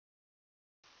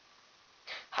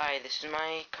Hi, this is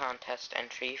my contest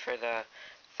entry for the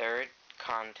third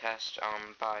contest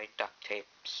by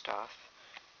Ducttapestuff.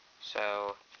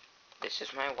 So, this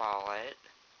is my wallet.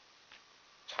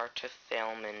 It's hard to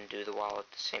film and do the wallet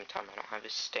at the same time. I don't have a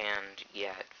stand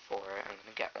yet for it. I'm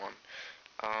gonna get one.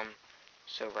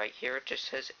 So right here it just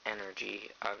says energy.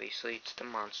 Obviously it's the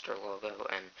monster logo,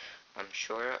 and I'm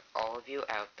sure all of you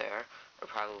out there are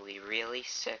probably really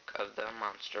sick of the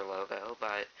monster logo,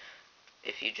 but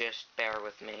if you just bear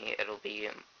with me, it'll be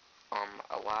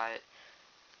a lot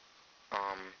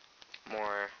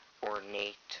more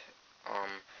ornate,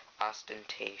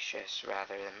 ostentatious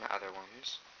rather than the other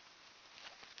ones.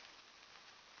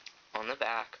 On the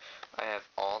back, I have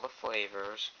all the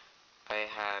flavors. I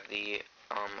have the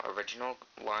original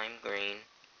lime green,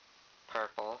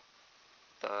 purple,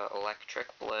 the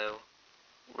electric blue,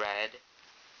 red,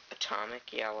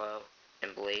 atomic yellow,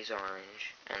 and blaze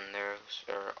orange, and those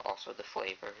are also the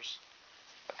flavors.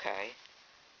 Okay,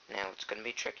 now it's going to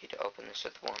be tricky to open this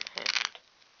with one hand.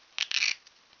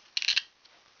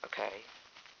 Okay,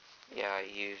 yeah, I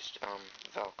used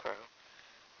Velcro.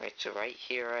 Right, so right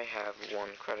here I have one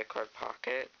credit card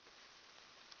pocket.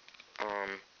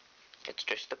 It's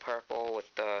just the purple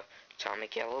with the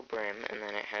atomic yellow brim, and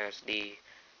then it has the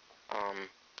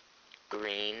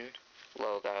green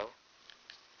logo.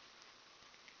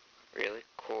 Really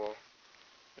cool.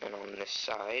 And on this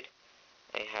side,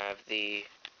 I have the,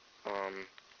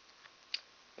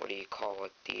 what do you call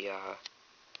it, the,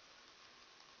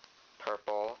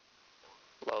 purple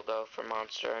logo for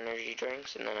Monster Energy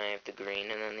drinks, and then I have the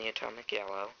green and then the atomic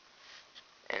yellow.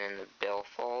 And in the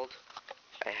billfold,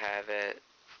 I have it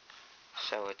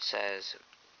so it says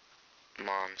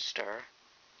Monster.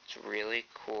 It's really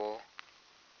cool.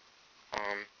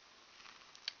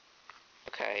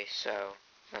 Okay, so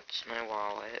that's my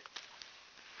wallet.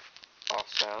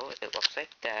 Also, it looks like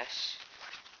this.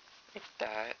 Like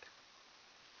that.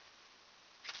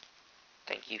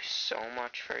 Thank you so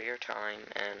much for your time,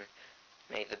 and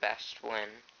may the best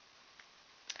win.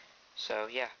 So,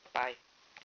 yeah, bye.